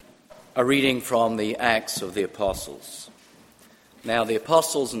A reading from the Acts of the Apostles. Now the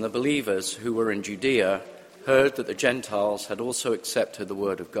apostles and the believers who were in Judea heard that the Gentiles had also accepted the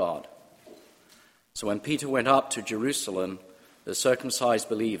word of God. So when Peter went up to Jerusalem, the circumcised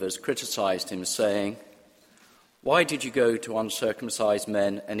believers criticized him, saying, "Why did you go to uncircumcised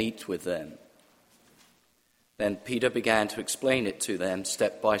men and eat with them?" Then Peter began to explain it to them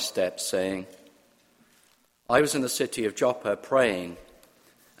step by step, saying, "I was in the city of Joppa praying,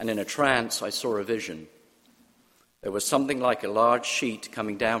 and in a trance I saw a vision. There was something like a large sheet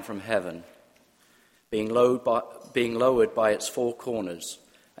coming down from heaven, being lowered by its four corners,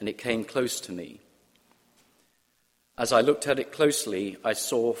 and it came close to me. As I looked at it closely, I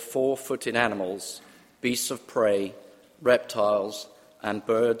saw 4-footed animals, beasts of prey, reptiles, and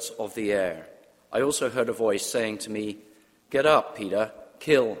birds of the air. I also heard a voice saying to me, 'Get up, Peter,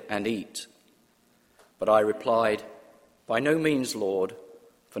 kill and eat.' But I replied, 'By no means, Lord,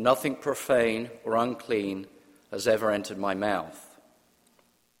 for nothing profane or unclean has ever entered my mouth.'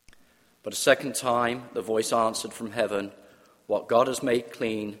 But a second time the voice answered from heaven, 'What God has made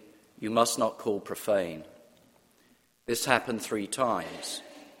clean, you must not call profane.' This happened 3 times.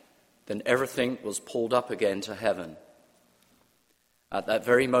 Then everything was pulled up again to heaven. At that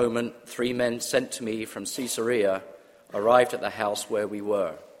very moment, 3 men sent to me from Caesarea arrived at the house where we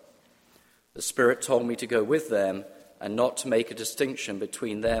were. The Spirit told me to go with them and not to make a distinction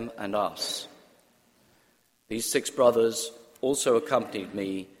between them and us. These 6 brothers also accompanied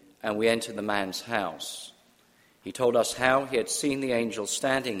me, and we entered the man's house. He told us how he had seen the angel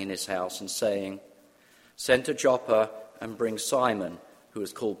standing in his house and saying, 'Send to Joppa and bring Simon, who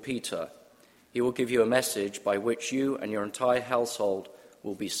is called Peter. He will give you a message by which you and your entire household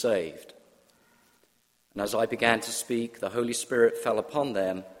will be saved.' And as I began to speak, the Holy Spirit fell upon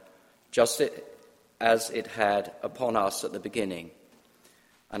them, just as it had upon us at the beginning.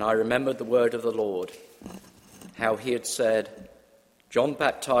 And I remembered the word of the Lord, how he had said, 'John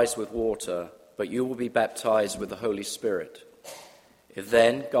baptized with water, but you will be baptized with the Holy Spirit.' If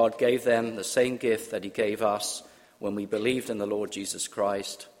then God gave them the same gift that he gave us when we believed in the Lord Jesus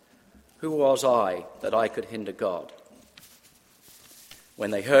Christ, who was I that I could hinder God?"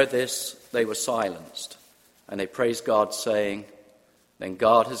 When they heard this, they were silenced, and they praised God, saying, "Then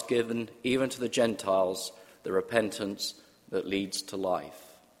God has given even to the Gentiles the repentance that leads to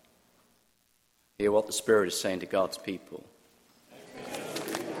life." Hear what the Spirit is saying to God's people.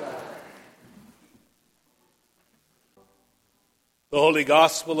 The Holy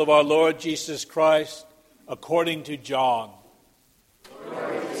Gospel of our Lord Jesus Christ according to John.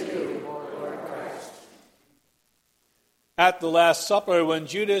 Glory to you, Lord Christ. At the Last Supper, when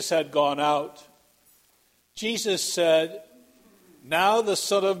Judas had gone out, Jesus said, "Now the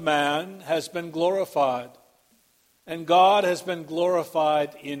Son of Man has been glorified, and God has been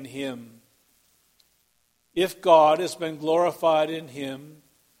glorified in him. If God has been glorified in him,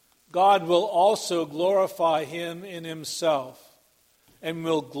 God will also glorify him in himself, and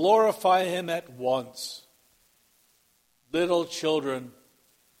will glorify him at once. Little children,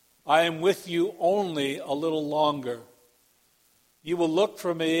 I am with you only a little longer. You will look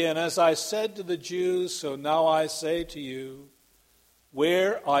for me, and as I said to the Jews, so now I say to you,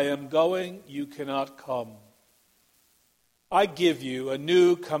 where I am going, you cannot come. I give you a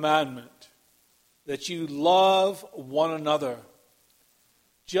new commandment, that you love one another.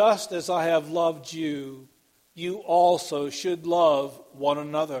 Just as I have loved you, you also should love one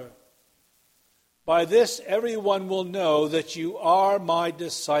another. By this everyone will know that you are my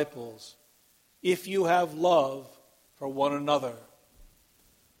disciples, if you have love for one another."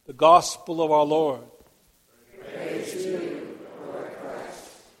 The Gospel of our Lord. Praise to you, Lord Christ.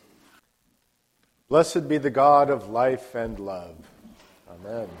 Blessed be the God of life and love.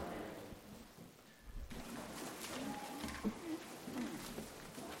 Amen.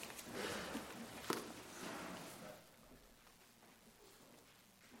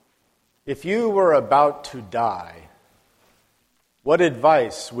 If you were about to die, what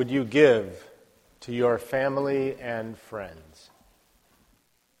advice would you give to your family and friends?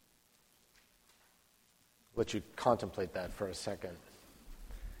 Let you contemplate that for a second.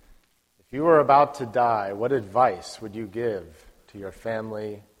 If you were about to die, what advice would you give to your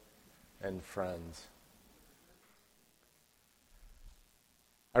family and friends?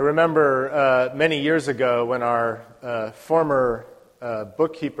 I remember many years ago when our former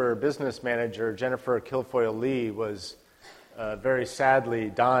bookkeeper, business manager, Jennifer Kilfoyle Lee, was very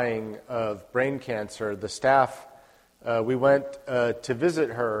sadly dying of brain cancer. The staff, we went to visit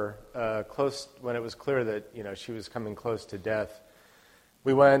her close when it was clear that she was coming close to death.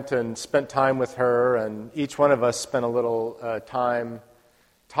 We went and spent time with her, and each one of us spent a little time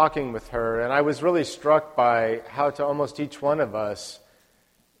talking with her, and I was really struck by how to almost each one of us,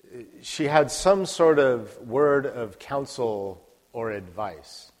 she had some sort of word of counsel or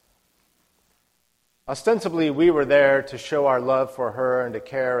advice. Ostensibly, we were there to show our love for her and to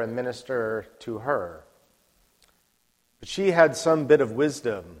care and minister to her. But she had some bit of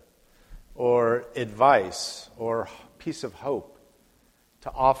wisdom or advice or piece of hope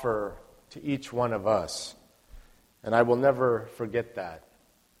to offer to each one of us. And I will never forget that.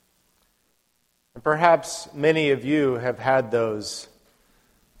 And perhaps many of you have had those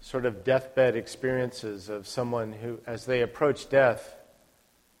sort of deathbed experiences of someone who, as they approach death,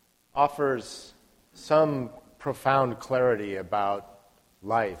 offers some profound clarity about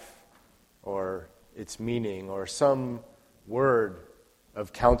life or its meaning or some word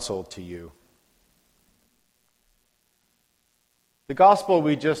of counsel to you. The gospel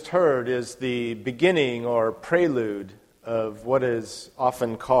we just heard is the beginning or prelude of what is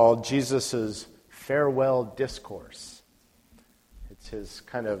often called Jesus' farewell discourse. It's his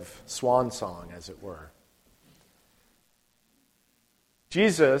kind of swan song, as it were.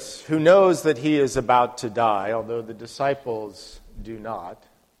 Jesus, who knows that he is about to die, although the disciples do not,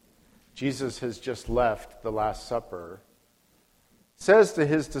 Jesus has just left the Last Supper, says to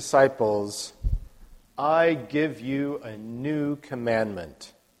his disciples, I give you a new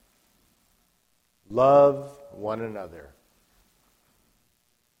commandment. Love one another.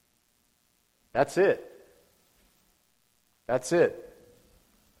 That's it. That's it.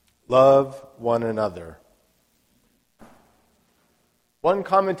 Love one another. One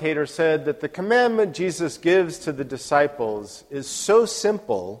commentator said that the commandment Jesus gives to the disciples is so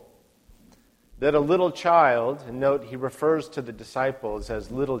simple that a little child, and note he refers to the disciples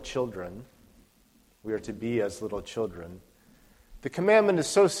as little children, we are to be as little children. The commandment is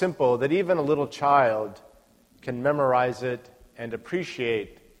so simple that even a little child can memorize it and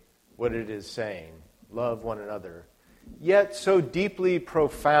appreciate what it is saying. Love one another. Yet so deeply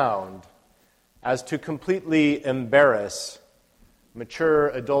profound as to completely embarrass mature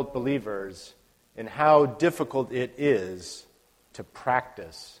adult believers in how difficult it is to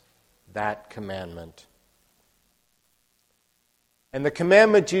practice that commandment. And the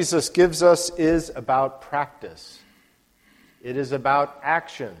commandment Jesus gives us is about practice. It is about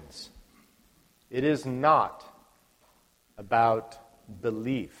actions. It is not about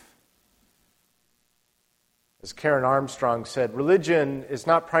belief. As Karen Armstrong said, religion is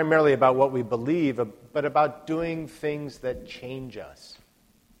not primarily about what we believe, but about doing things that change us.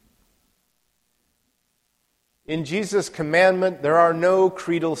 In Jesus' commandment, there are no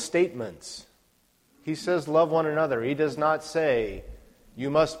creedal statements. He says, love one another. He does not say, you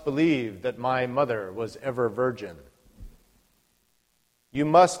must believe that my mother was ever virgin. You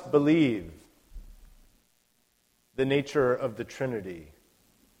must believe the nature of the Trinity.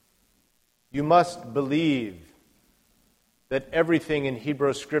 You must believe that everything in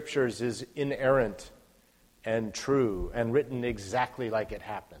Hebrew Scriptures is inerrant and true and written exactly like it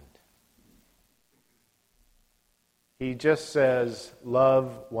happened. He just says,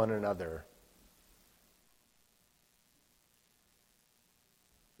 love one another.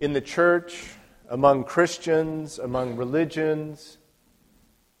 In the church, among Christians, among religions,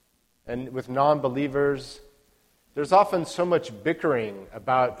 and with non-believers, there's often so much bickering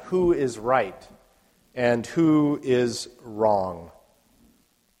about who is right and who is wrong,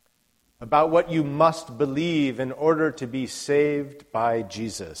 about what you must believe in order to be saved by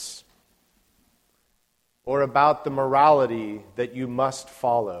Jesus, or about the morality that you must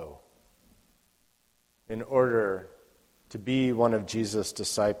follow in order to be one of Jesus'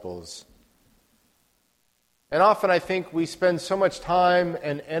 disciples. And often I think we spend so much time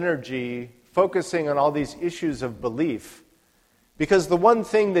and energy focusing on all these issues of belief because the one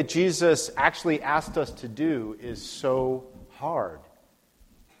thing that Jesus actually asked us to do is so hard.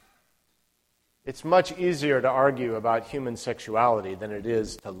 It's much easier to argue about human sexuality than it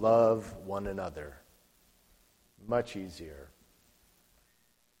is to love one another. Much easier.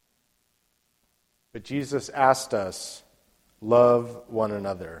 But Jesus asked us, love one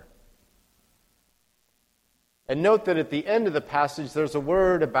another. And note that at the end of the passage, there's a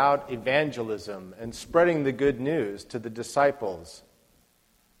word about evangelism and spreading the good news to the disciples,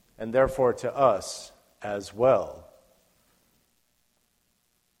 and therefore to us as well.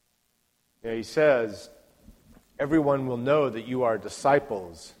 He says, everyone will know that you are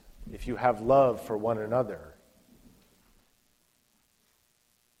disciples if you have love for one another.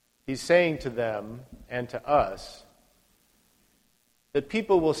 He's saying to them and to us that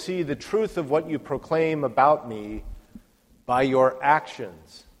people will see the truth of what you proclaim about me by your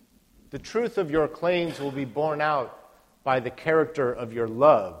actions. The truth of your claims will be borne out by the character of your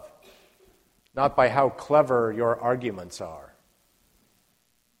love, not by how clever your arguments are.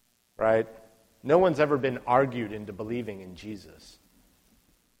 Right? No one's ever been argued into believing in Jesus.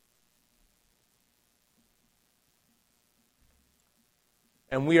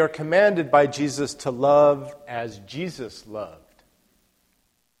 And we are commanded by Jesus to love as Jesus loved,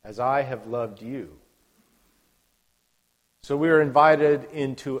 as I have loved you. So we are invited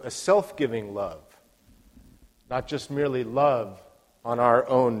into a self-giving love, not just merely love on our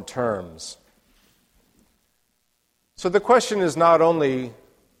own terms. So the question is not only,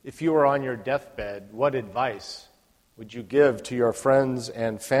 if you were on your deathbed, what advice would you give to your friends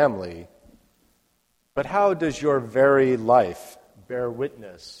and family, but how does your very life bear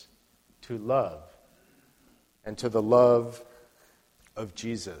witness to love and to the love of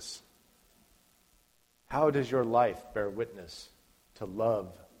Jesus? How does your life bear witness to love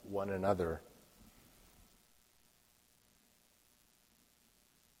one another?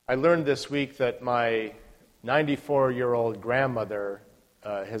 I learned this week that my 94-year-old grandmother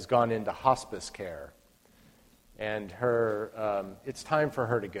has gone into hospice care, and it's time for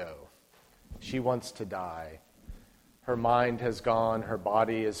her to go. She wants to die. Her mind has gone, her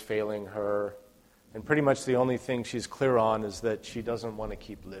body is failing her, and pretty much the only thing she's clear on is that she doesn't want to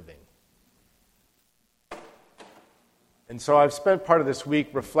keep living. And so I've spent part of this week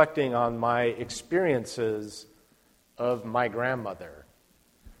reflecting on my experiences of my grandmother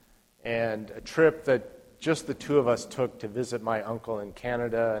and a trip that just the two of us took to visit my uncle in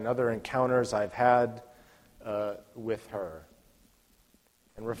Canada and other encounters I've had with her.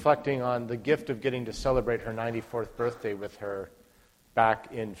 And reflecting on the gift of getting to celebrate her 94th birthday with her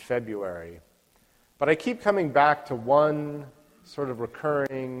back in February. But I keep coming back to one sort of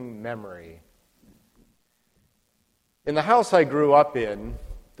recurring memory. In the house I grew up in,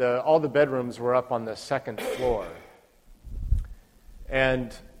 all the bedrooms were up on the second floor.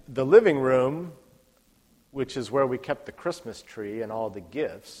 And the living room, which is where we kept the Christmas tree and all the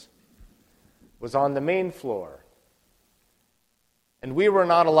gifts, was on the main floor. And we were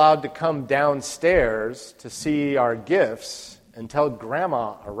not allowed to come downstairs to see our gifts until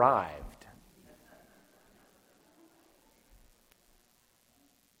Grandma arrived.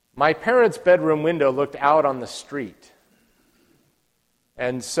 My parents' bedroom window looked out on the street.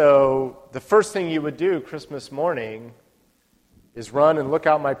 And so the first thing you would do Christmas morning is run and look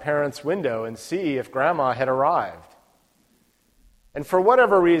out my parents' window and see if Grandma had arrived. And for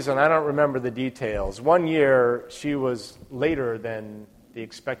whatever reason, I don't remember the details, one year she was later than the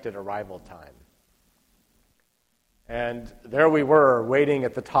expected arrival time. And there we were, waiting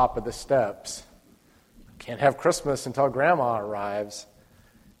at the top of the steps. Can't have Christmas until Grandma arrives.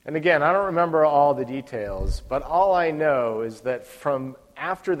 And again, I don't remember all the details, but all I know is that from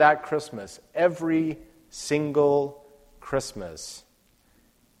after that Christmas, every single Christmas,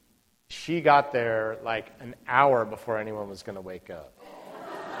 she got there like an hour before anyone was going to wake up.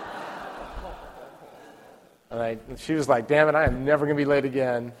 And she was like, damn it, I am never going to be late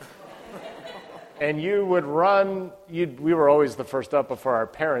again. And you would run, we were always the first up before our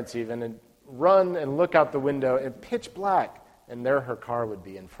parents even, and run and look out the window in pitch black, and there her car would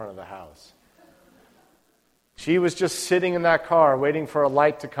be in front of the house. She was just sitting in that car waiting for a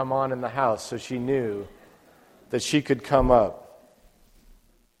light to come on in the house so she knew that she could come up.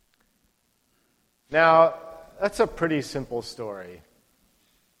 Now, that's a pretty simple story.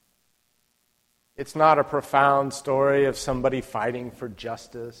 It's not a profound story of somebody fighting for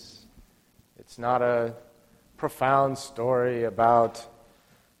justice. It's not a profound story about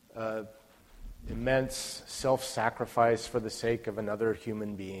immense self-sacrifice for the sake of another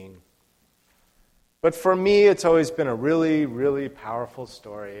human being. But for me, it's always been a really, really powerful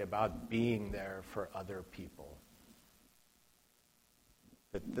story about being there for other people.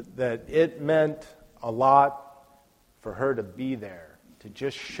 That it meant a lot for her to be there, to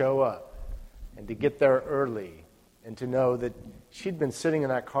just show up, and to get there early, and to know that she'd been sitting in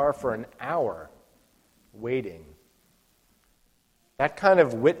that car for an hour waiting. That kind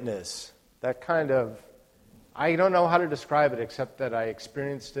of witness, that kind of, I don't know how to describe it except that I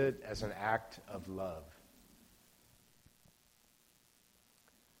experienced it as an act of love.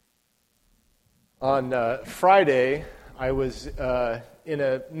 On Friday, I was in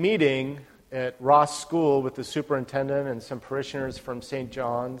a meeting at Ross School with the superintendent and some parishioners from St.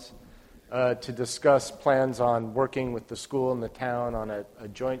 John's to discuss plans on working with the school and the town on a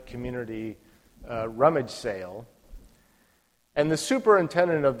joint community rummage sale. And the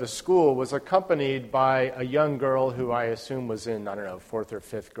superintendent of the school was accompanied by a young girl who I assume was in, 4th or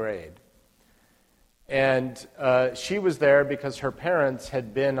 5th grade. And she was there because her parents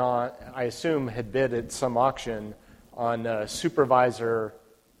had been on, I assume, had bid at some auction on supervisor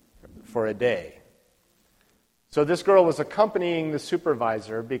for a day. So this girl was accompanying the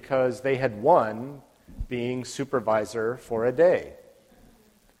supervisor because they had won being supervisor for a day.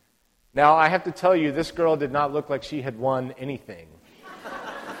 Now, I have to tell you, this girl did not look like she had won anything.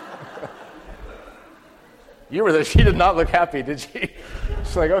 She did not look happy, did she?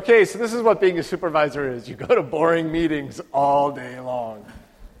 She's like, okay, so this is what being a supervisor is. You go to boring meetings all day long.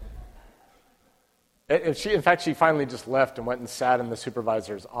 And in fact, she finally just left and went and sat in the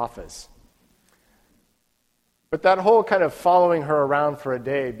supervisor's office. But that whole kind of following her around for a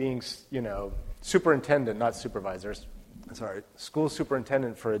day, being, superintendent, not supervisors, school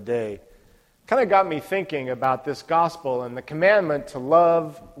superintendent for a day, kind of got me thinking about this gospel and the commandment to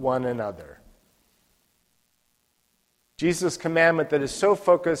love one another. Jesus' commandment that is so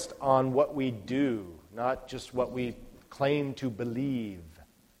focused on what we do, not just what we claim to believe.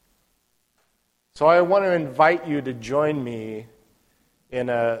 So I want to invite you to join me in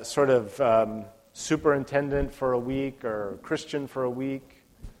a sort of superintendent for a week or Christian for a week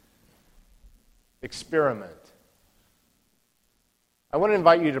experiment. I want to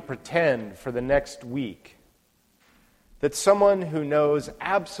invite you to pretend for the next week that someone who knows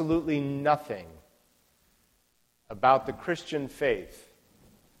absolutely nothing about the Christian faith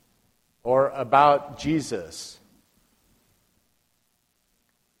or about Jesus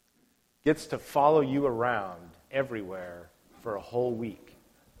gets to follow you around everywhere for a whole week.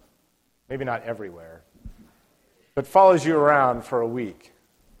 Maybe not everywhere, but follows you around for a week.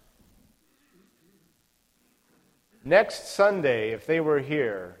 Next Sunday, if they were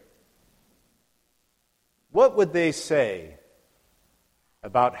here, what would they say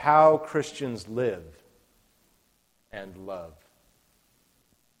about how Christians live and love?